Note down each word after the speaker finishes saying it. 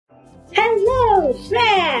Hello,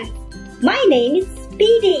 friends! My name is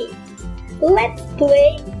Speedy. Let's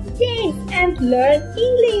play games and learn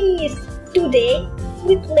English. Today,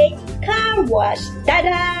 we play car wash.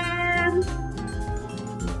 Ta-da!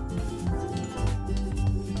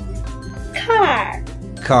 Car.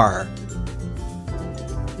 Car.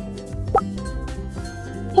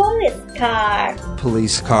 Police car.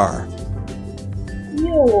 Police car.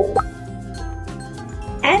 You.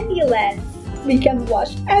 Ambulance. We can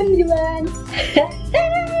wash ambulance.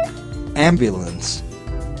 Ambulance.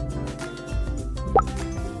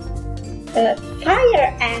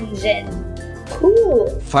 Fire engine.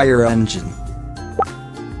 Cool. Fire engine.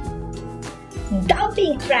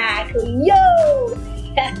 Dumping truck. Yo.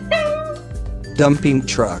 Dumping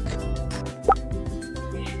truck.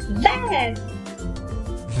 Van.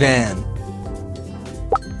 Van.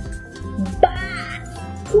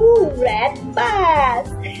 Bus. Cool red bus.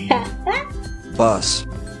 Bus.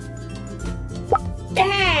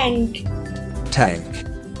 Tank. Tank.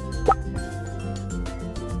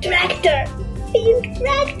 Tractor. Pink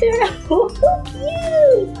tractor. Oh,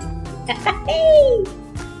 cute. Hey.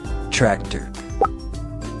 Tractor.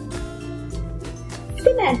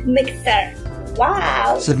 Cement mixer.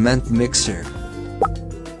 Wow. Cement mixer.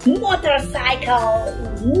 Motorcycle.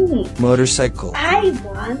 Motorcycle. I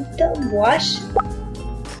want to wash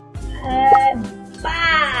a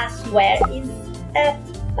bus. Where is a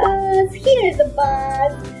bus? Here's a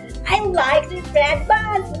bus. I like this red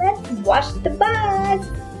bus. Let's wash the bus.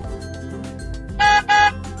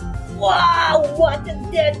 Wow, what a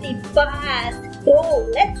dirty bus. Oh,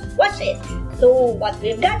 let's wash it. So what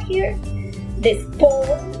we've got here? This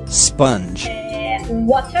Sponge.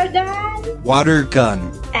 water gun, Water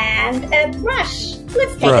gun. and a brush.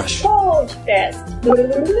 Let's take Brush. a sponge first.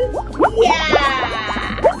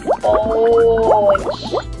 Yeah!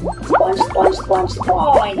 Sponge.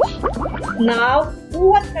 Now,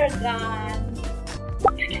 water gun.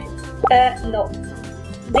 No.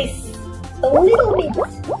 This. A little bit.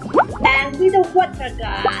 And with a water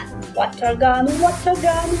gun. Water gun.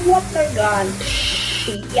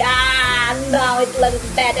 Yeah, now it looks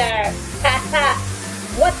better.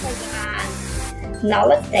 Water gun. Now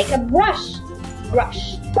let's take a brush.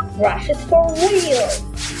 Brush is for wheels.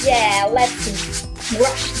 Yeah, let's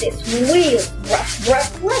brush this wheel. Brush.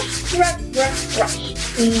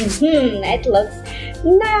 It looks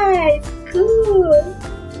nice, cool.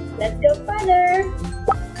 Let's go further.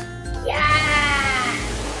 Yeah.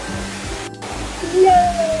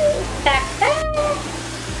 Yay.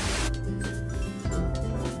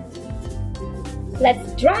 Let's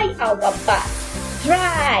dry our bus.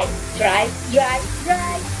 Dry.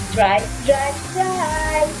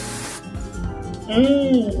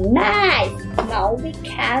 Nice. Now we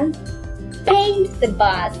can paint the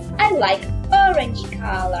bus. I like orange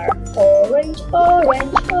color. Orange.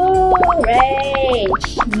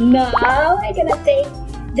 Now I'm gonna take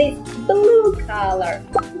this blue color.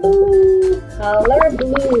 Blue.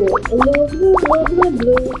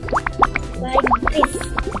 Like this.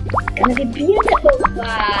 Gonna be beautiful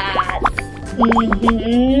bus.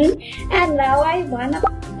 And now I wanna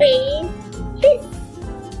paint this.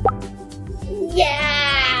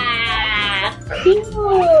 Yeah,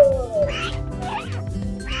 cool.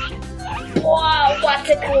 Wow, what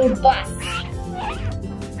a cool bus.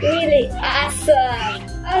 Really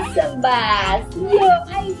awesome bus. Yo,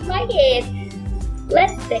 I like it.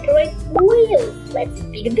 Let's decorate wheels. Let's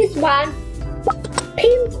pick this one.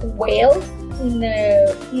 Pink wheels.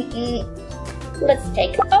 No. Let's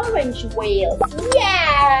take orange wheels.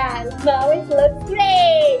 Yeah! Now it looks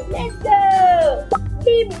great! Let's go!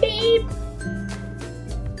 Beep beep!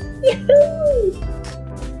 Yahoo!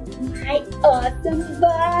 My awesome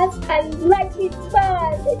bus! I like this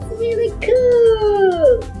bus! It's really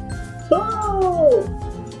cool! Oh!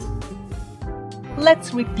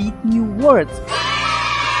 Let's repeat new words.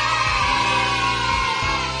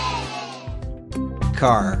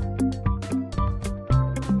 Car.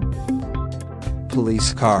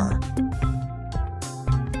 Police car.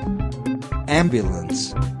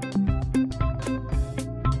 Ambulance.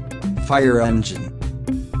 Fire engine.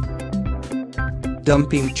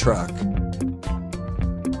 Dumping truck.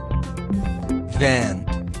 Van.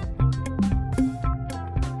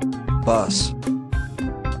 Bus.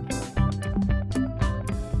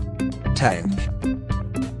 Tank.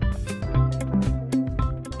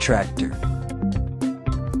 Tractor.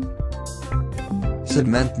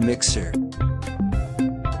 Cement mixer.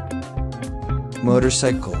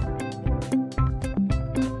 Motorcycle.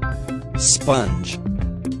 Sponge.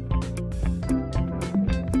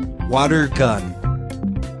 Water gun.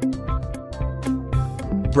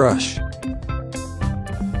 Brush.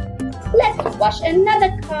 wash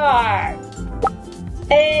another car.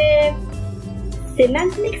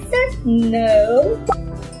 Cement mixer? No.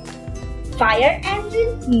 Fire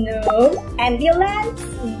engine? No. Ambulance?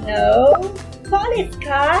 No. Police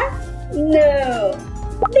car? No.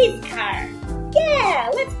 This car?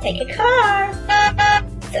 Yeah, let's take a car.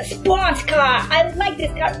 It's a sports car. I like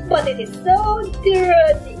this car, but it is so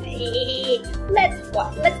dirty. Let's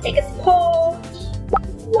take a sponge.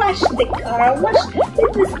 Wash the car. Wash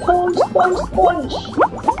with the sponge.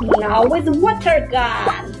 Now with water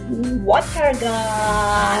gun. Water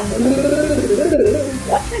gun.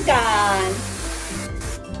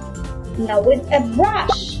 Now with a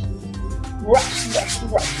brush. Brush.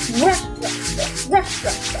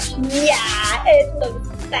 Yeah, it looks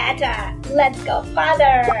better. Let's go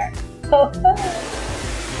further.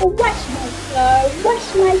 Wash my car.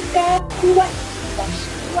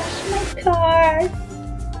 Wash my car.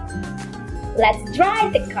 Let's dry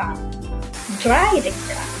the car. Dry my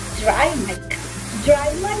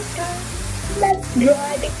car. Let's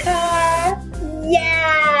dry the car.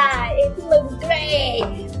 Yeah, it looks great.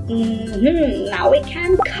 Now we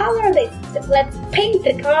can color this. Let's paint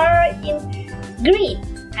the car in green.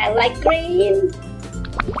 I like green.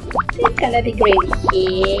 It's gonna be green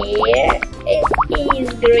here. It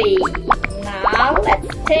is green. Now let's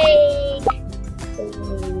take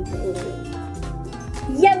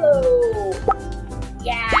yellow.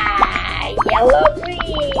 Yeah, yellow,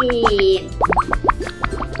 green.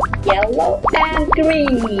 Yellow and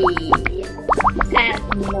green. And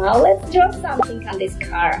now let's draw something on this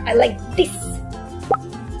car. I like this.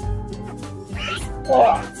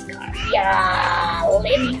 Sports car. Yeah,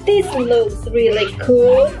 this looks really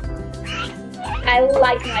cool. I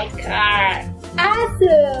like my car.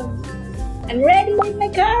 Awesome. I'm ready with my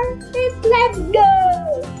car. Let's go.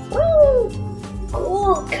 Woo.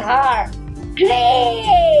 Cool car.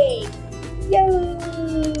 Great. Yo.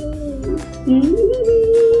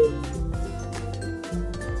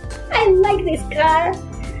 I like this car.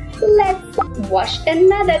 Let's wash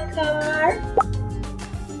another car.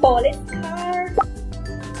 Police car.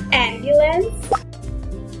 Ambulance.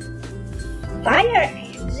 Fire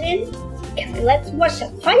engine. Let's wash a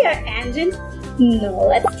fire engine. No,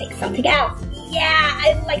 let's take something else. Yeah,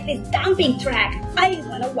 I like this dumping truck. I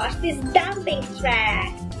wanna wash this dumping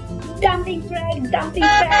truck. Dumping truck.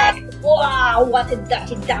 Wow, what a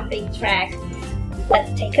dirty dumping truck.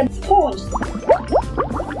 Let's take a sponge.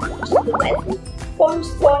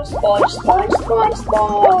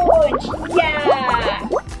 Sponge. Yeah.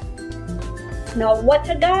 Now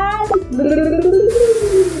water gun.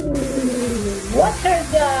 Water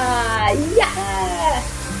gun. Yeah.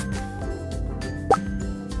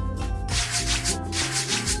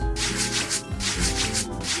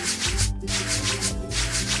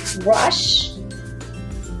 Brush.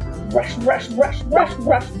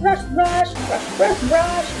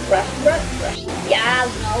 Yeah,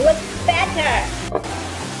 now looks better.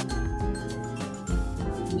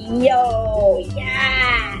 Yo,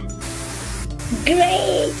 yeah.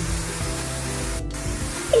 Great.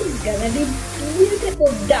 It's gonna be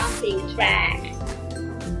beautiful dumping track.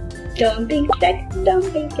 Dumping track.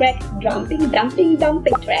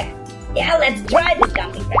 Yeah, let's dry the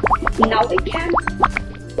dumping track. Now we can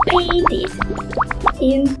paint it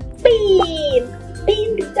in pink.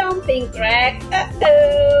 Pink dumping track.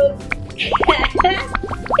 Uh-oh.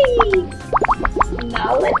 Pink.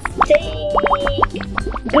 Now let's take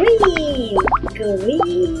green.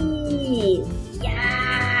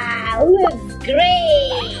 Yeah, looks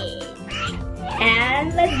great. And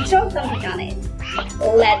let's draw something on it.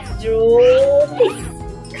 Let's draw this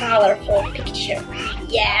colorful picture.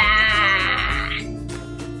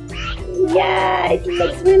 Yeah, it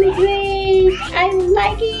looks really great. I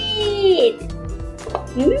like it.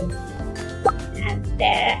 And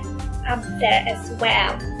up there as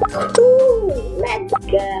well. Cool. Let's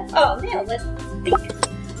go. Oh, now let's pick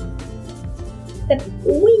the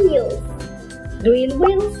wheels. Green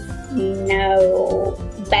wheels? No.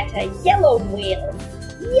 Better yellow wheels.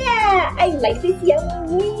 Yeah, I like these yellow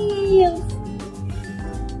wheels.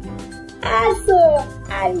 Also,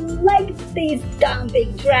 I like this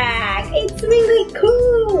dumping track. It's really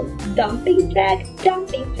cool. Dumping track.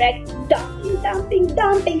 Dumping track.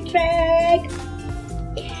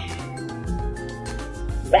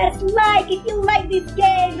 Press like if you like this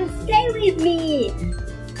game and stay with me.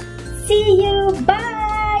 See you. Bye.